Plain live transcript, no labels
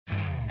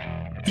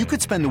You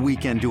could spend the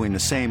weekend doing the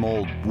same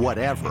old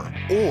whatever,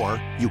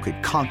 or you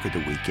could conquer the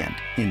weekend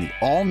in the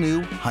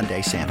all-new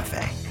Hyundai Santa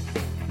Fe.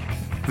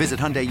 Visit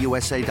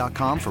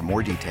HyundaiUSA.com for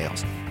more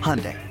details.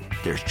 Hyundai,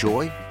 there's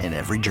joy in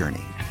every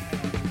journey.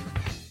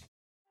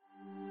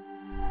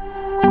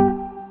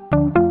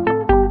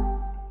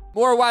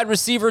 More wide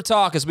receiver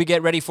talk as we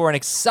get ready for an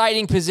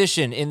exciting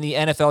position in the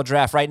NFL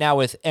draft right now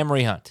with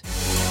Emory Hunt.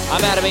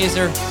 I'm Adam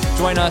Aizer.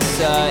 Join us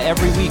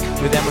every week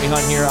with Emory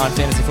Hunt here on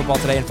Fantasy Football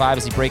Today in 5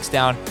 as he breaks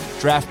down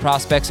draft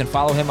prospects, and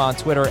follow him on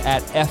Twitter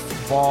at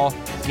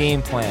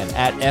FBallGamePlan,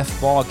 at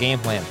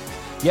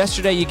FBallGamePlan.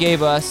 Yesterday you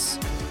gave us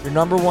your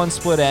number one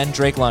split end,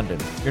 Drake London,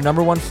 your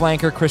number one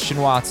flanker, Christian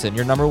Watson,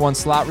 your number one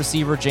slot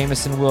receiver,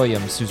 Jameson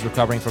Williams, who's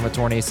recovering from a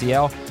torn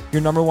ACL,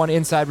 your number one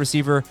inside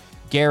receiver,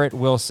 Garrett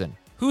Wilson.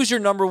 Who's your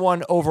number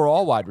one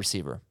overall wide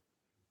receiver?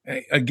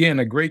 Again,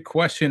 a great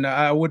question.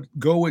 I would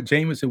go with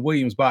Jameson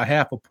Williams by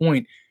half a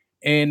point.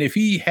 And if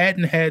he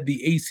hadn't had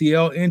the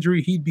ACL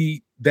injury, he'd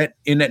be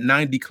in that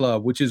 90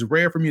 club, which is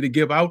rare for me to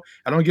give out.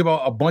 I don't give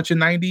out a bunch of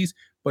 90s,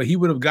 but he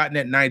would have gotten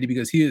that 90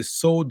 because he is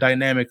so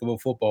dynamic of a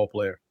football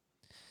player.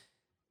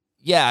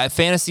 Yeah,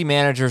 fantasy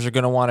managers are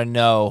going to want to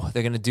know.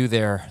 They're going to do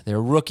their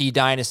rookie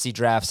dynasty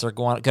drafts. They're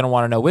going to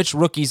want to know which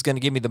rookie is going to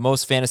give me the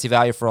most fantasy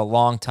value for a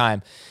long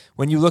time.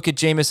 When you look at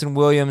Jameson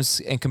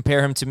Williams and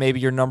compare him to maybe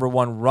your number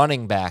one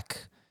running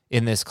back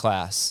in this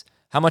class,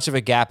 how much of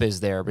a gap is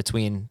there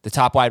between the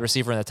top wide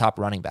receiver and the top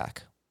running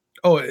back?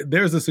 Oh,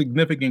 there's a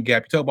significant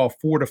gap. You talk about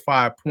 4 to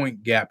 5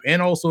 point gap.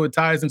 And also it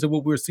ties into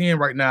what we're seeing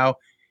right now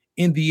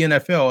in the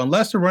NFL.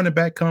 Unless the running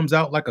back comes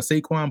out like a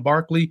Saquon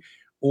Barkley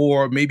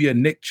or maybe a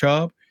Nick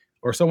Chubb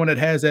or someone that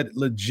has that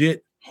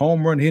legit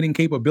home run hitting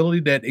capability,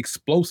 that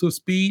explosive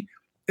speed,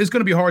 it's going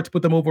to be hard to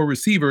put them over a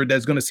receiver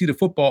that's going to see the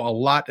football a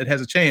lot, that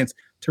has a chance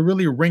to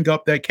really ring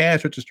up that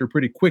cash register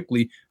pretty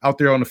quickly out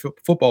there on the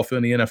football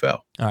field in the NFL.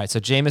 All right, so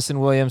Jameson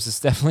Williams is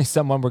definitely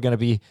someone we're going to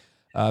be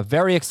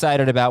very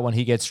excited about when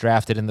he gets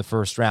drafted in the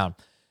first round.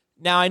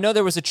 Now, I know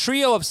there was a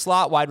trio of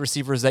slot wide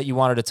receivers that you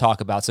wanted to talk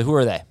about, so who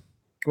are they?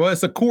 Well,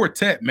 it's a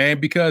quartet, man,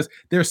 because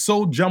they're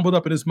so jumbled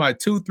up. And it's my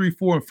 2, 3,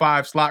 4, and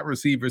 5 slot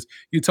receivers.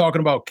 You're talking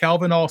about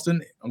Calvin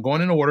Austin, I'm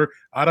going in order,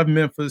 out of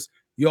Memphis.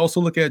 You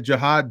also look at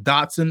Jahad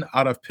Dotson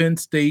out of Penn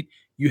State.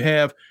 You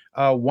have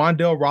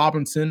Wan'Dale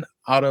Robinson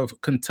out of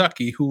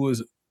Kentucky, who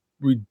is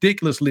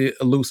ridiculously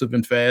elusive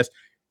and fast,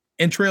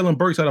 and Treylon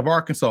Burks out of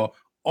Arkansas.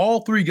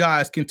 All three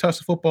guys can touch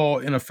the football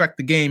and affect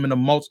the game in a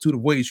multitude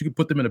of ways. You can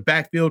put them in the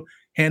backfield,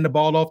 hand the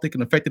ball off. They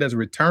can affect it as a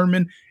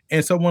returnman.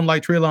 And someone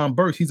like Treylon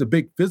Burks, he's a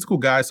big physical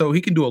guy, so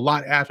he can do a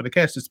lot after the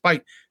catch,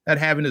 despite not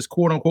having this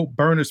quote-unquote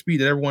burner speed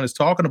that everyone is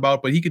talking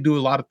about. But he can do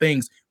a lot of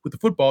things with the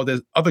football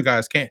that other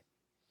guys can't.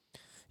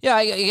 Yeah,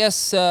 I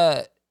guess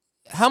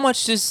how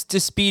much does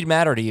speed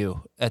matter to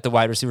you at the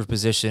wide receiver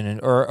position,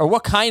 or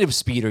what kind of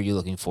speed are you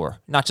looking for?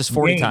 Not just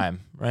 40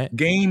 time, right?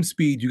 Game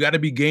speed. You got to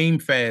be game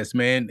fast,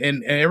 man.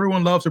 And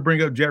everyone loves to bring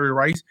up Jerry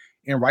Rice,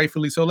 and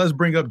rightfully so. Let's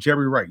bring up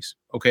Jerry Rice,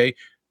 okay?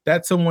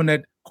 That's someone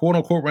that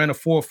quote-unquote ran a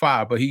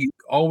 4.5, but he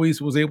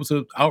always was able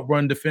to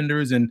outrun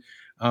defenders and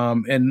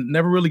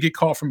never really get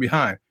caught from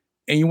behind.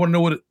 And you want to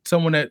know what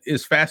someone that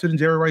is faster than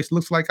Jerry Rice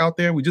looks like out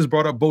there? We just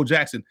brought up Bo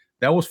Jackson.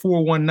 That was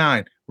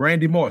 4.19.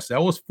 Randy Moss,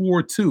 that was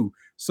 4.2.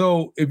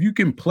 So if you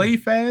can play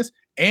fast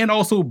and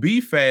also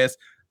be fast,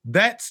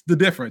 that's the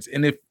difference.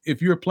 And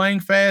if you're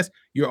playing fast,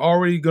 you're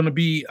already going to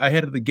be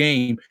ahead of the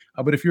game.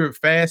 But if you're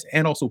fast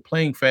and also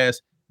playing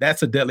fast,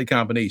 that's a deadly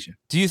combination.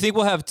 Do you think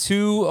we'll have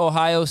 2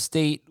 Ohio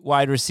State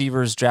wide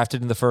receivers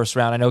drafted in the first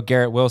round? I know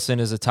Garrett Wilson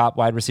is a top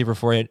wide receiver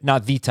for you.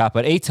 Not the top,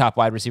 but a top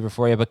wide receiver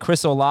for you. But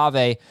Chris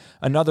Olave,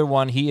 another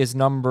one, he is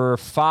number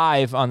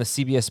 5 on the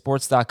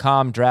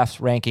CBSSports.com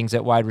draft rankings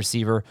at wide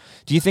receiver.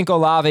 Do you think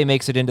Olave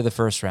makes it into the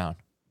first round?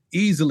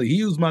 Easily.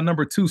 He was my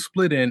number 2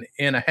 split in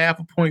and a half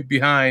a point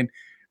behind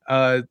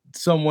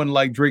someone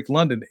like Drake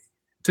London.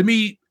 To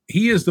me,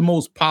 he is the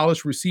most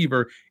polished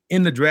receiver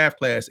in the draft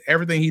class.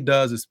 Everything he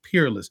does is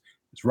peerless.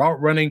 His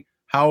route running,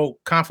 how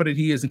confident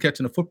he is in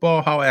catching the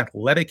football, how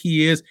athletic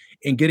he is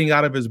in getting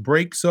out of his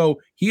break. So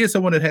he is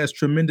someone that has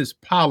tremendous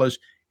polish,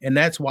 and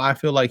that's why I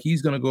feel like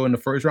he's going to go in the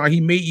first round.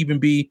 He may even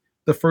be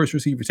the first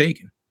receiver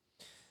taken.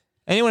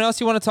 Anyone else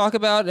you want to talk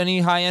about? Any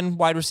high-end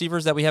wide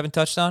receivers that we haven't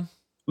touched on?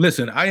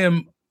 Listen, I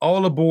am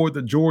all aboard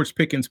the George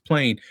Pickens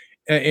plane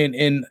and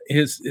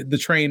the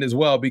train as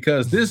well,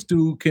 because this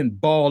dude can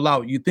ball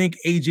out. You think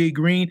AJ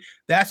Green,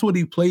 that's what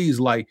he plays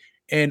like.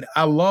 And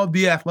I love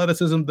the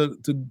athleticism,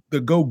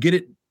 the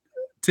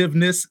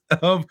go-get-it-tiveness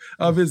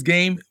of his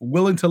game,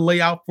 willing to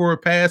lay out for a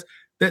pass.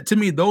 That, to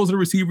me, those are the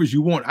receivers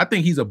you want. I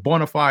think he's a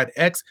bona fide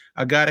X,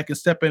 a guy that can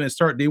step in and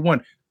start day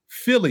one.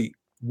 Philly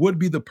would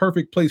be the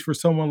perfect place for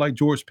someone like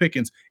George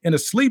Pickens. And a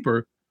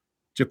sleeper,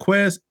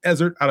 Jaquez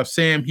Ezzard out of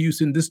Sam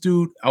Houston. This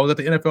dude, I was at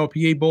the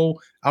NFLPA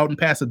Bowl out in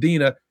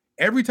Pasadena.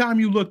 Every time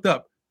you looked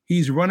up,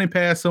 he's running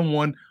past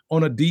someone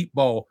on a deep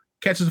ball,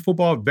 catches the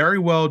football very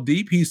well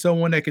deep. He's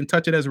someone that can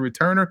touch it as a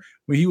returner.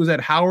 When he was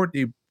at Howard,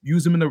 they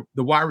used him in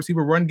the wide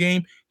receiver run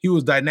game. He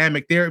was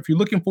dynamic there. If you're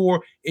looking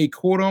for a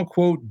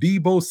quote-unquote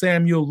Deebo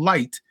Samuel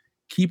light,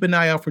 keep an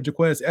eye out for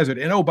Jaquez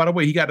Ezzard. And oh, by the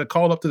way, he got a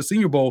call up to the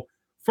Senior Bowl.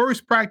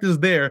 First practice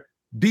there,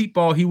 deep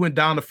ball. He went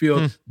down the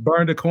field,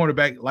 burned the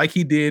cornerback like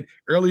he did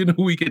early in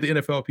the week at the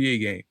NFLPA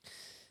game.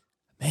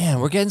 Man,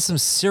 we're getting some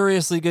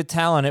seriously good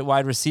talent at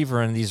wide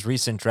receiver in these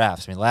recent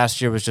drafts. I mean,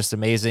 last year was just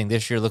amazing.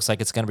 This year looks like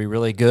it's going to be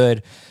really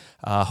good.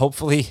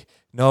 Hopefully,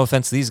 no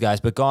offense to these guys,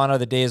 but gone are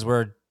the days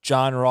where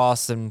John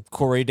Ross and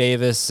Corey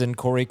Davis and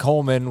Corey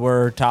Coleman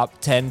were top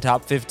 10,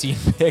 top 15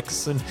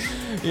 picks. And,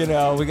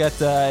 we got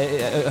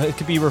it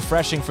could be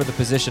refreshing for the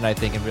position, I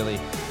think, and really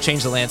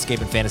change the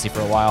landscape in fantasy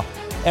for a while.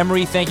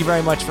 Emory, thank you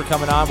very much for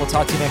coming on. We'll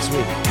talk to you next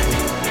week.